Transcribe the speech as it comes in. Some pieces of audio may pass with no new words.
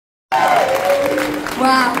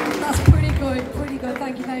Wow, that's pretty good,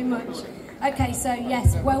 thank you very much. Okay, so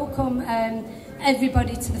yes, welcome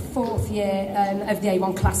everybody to the 4th year of the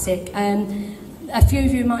A1 Classic. A few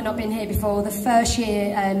of you might not have been here before. The first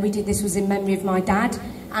year we did this was in memory of my dad,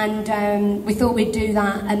 and we thought we'd do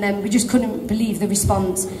that, and then we just couldn't believe the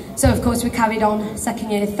response. So of course we carried on,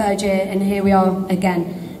 2nd year, 3rd year, and here we are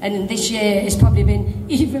again. And this year it's probably been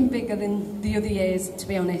even bigger than the other years, to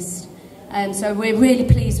be honest. So we're really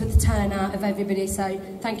pleased with the turnout of everybody, so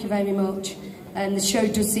thank you very much. And the show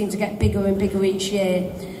does seem to get bigger and bigger each year.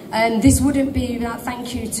 This wouldn't be without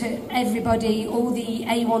thank you to everybody, all the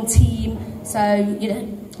A1 team. So, you know,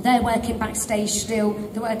 they're working backstage still,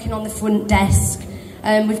 they're working on the front desk.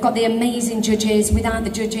 We've got the amazing judges. Without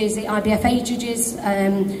the judges, the IBFA judges,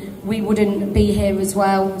 we wouldn't be here as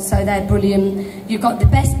well, so they're brilliant. You've got the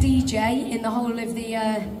best DJ in the whole of the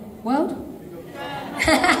world.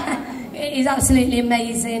 It is absolutely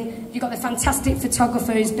amazing. You've got the fantastic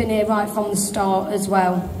photographer who's been here right from the start as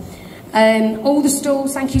well. All the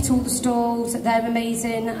stalls, thank you to all the stalls, they're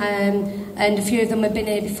amazing, and a few of them have been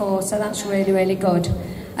here before, so that's really, really good.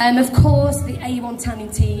 Of course, the A1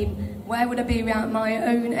 tanning team. Where would I be without my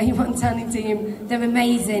own A1 tanning team? They're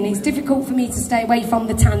amazing. It's difficult for me to stay away from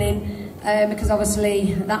the tanning, because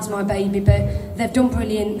obviously that's my baby, but they've done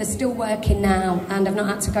brilliant. They're still working now, and I've not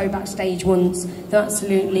had to go backstage once. They're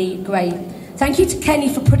absolutely great. Thank you to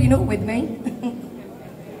Kenny for putting up with me.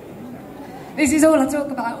 This is all I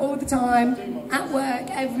talk about all the time, at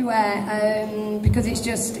work, everywhere, because it's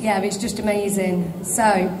just, yeah, it's just amazing.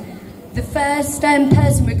 So, the first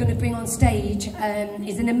person we're going to bring on stage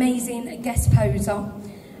is an amazing guest poser.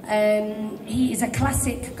 He is a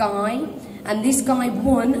classic guy, and this guy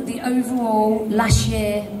won the overall last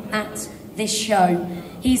year at this show.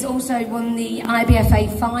 He's also won the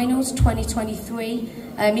IBFA Finals 2023.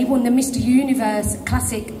 He won the Mr. Universe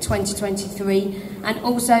Classic 2023, and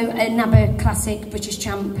also a NABBA Classic British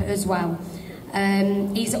Champ as well.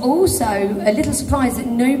 He's also a little surprised that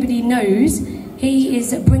nobody knows. He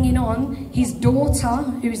is bringing on his daughter,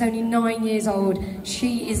 who is only 9 years old.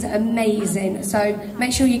 She is amazing. So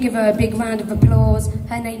make sure you give her a big round of applause.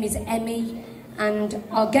 Her name is Emmy. And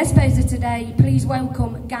our guest poser today, please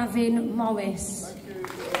welcome Gavin Morris.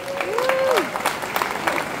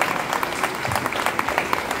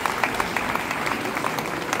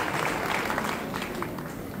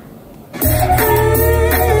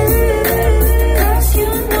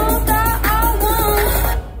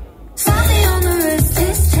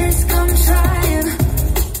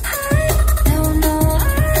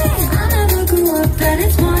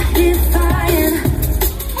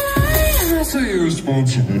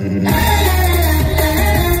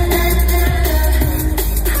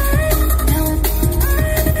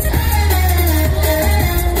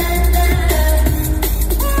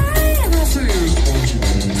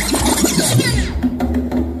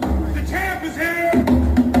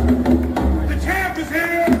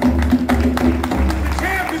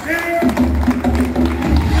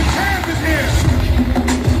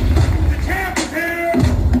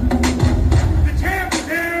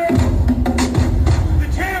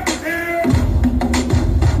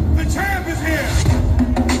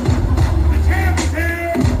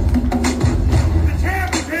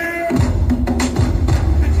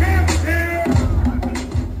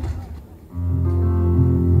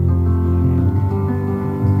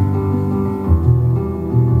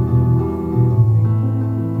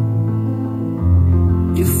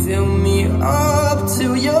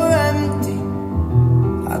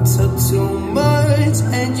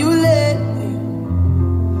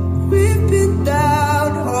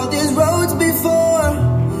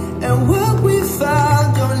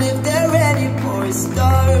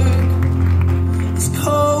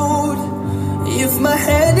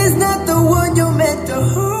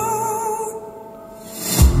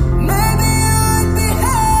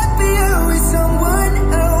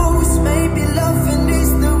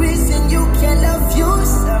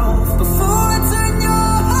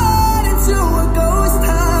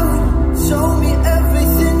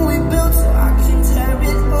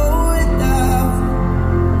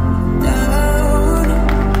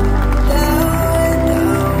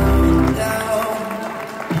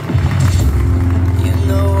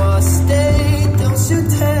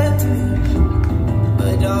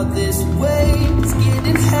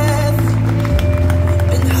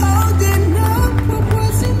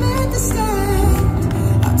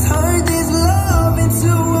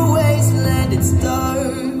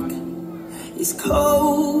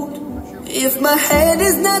 If my hand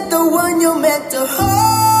is not the one you're meant to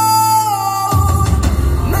hold.